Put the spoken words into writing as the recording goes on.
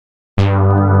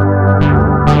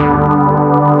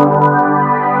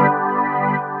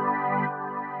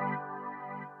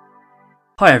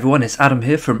Hi everyone, it's Adam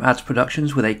here from Ads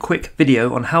Productions with a quick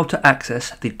video on how to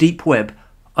access the deep web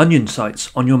onion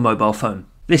sites on your mobile phone.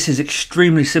 This is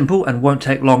extremely simple and won't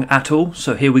take long at all,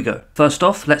 so here we go. First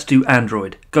off, let's do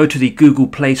Android. Go to the Google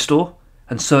Play Store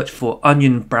and search for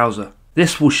Onion Browser.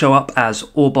 This will show up as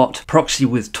Orbot Proxy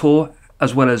with Tor,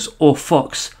 as well as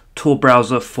Orfox Tor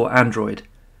Browser for Android.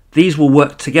 These will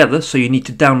work together, so you need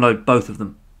to download both of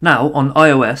them. Now on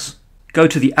iOS, go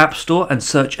to the App Store and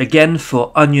search again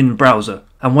for Onion Browser.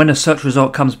 And when a search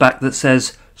result comes back that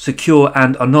says Secure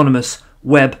and Anonymous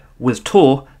Web with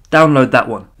Tor, download that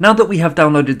one. Now that we have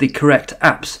downloaded the correct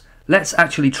apps, let's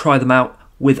actually try them out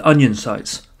with onion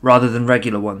sites rather than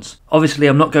regular ones. Obviously,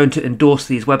 I'm not going to endorse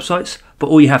these websites, but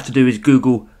all you have to do is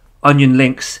Google onion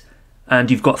links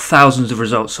and you've got thousands of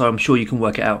results, so I'm sure you can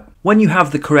work it out. When you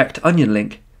have the correct onion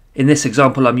link, in this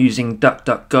example I'm using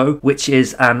DuckDuckGo, which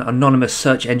is an anonymous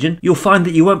search engine, you'll find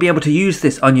that you won't be able to use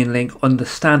this onion link on the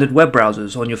standard web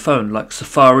browsers on your phone like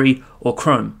Safari or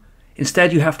Chrome.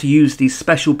 Instead, you have to use these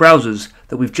special browsers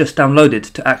that we've just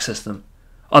downloaded to access them,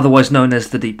 otherwise known as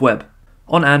the deep web.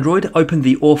 On Android, open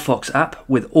the Orfox app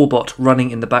with Orbot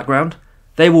running in the background.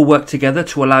 They will work together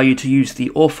to allow you to use the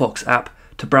Orfox app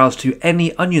to browse to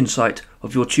any onion site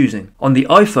of your choosing. On the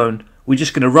iPhone, we're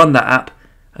just going to run that app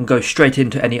and go straight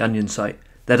into any onion site.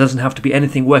 There doesn't have to be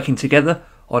anything working together.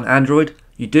 On Android,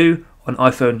 you do. On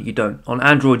iPhone, you don't. On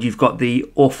Android, you've got the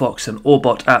Orfox and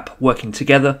Orbot app working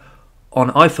together. On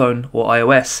iPhone or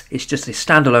iOS, it's just a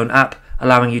standalone app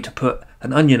allowing you to put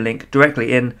an onion link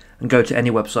directly in and go to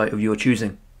any website of your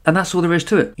choosing. And that's all there is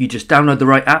to it. You just download the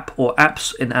right app, or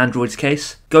apps in Android's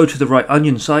case, go to the right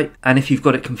onion site, and if you've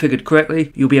got it configured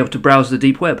correctly, you'll be able to browse the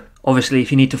deep web. Obviously,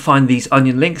 if you need to find these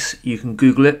onion links, you can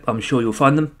Google it, I'm sure you'll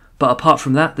find them. But apart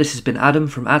from that, this has been Adam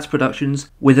from Ads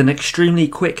Productions with an extremely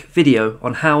quick video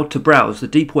on how to browse the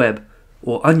deep web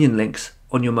or onion links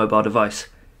on your mobile device.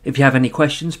 If you have any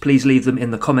questions, please leave them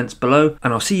in the comments below,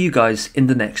 and I'll see you guys in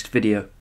the next video.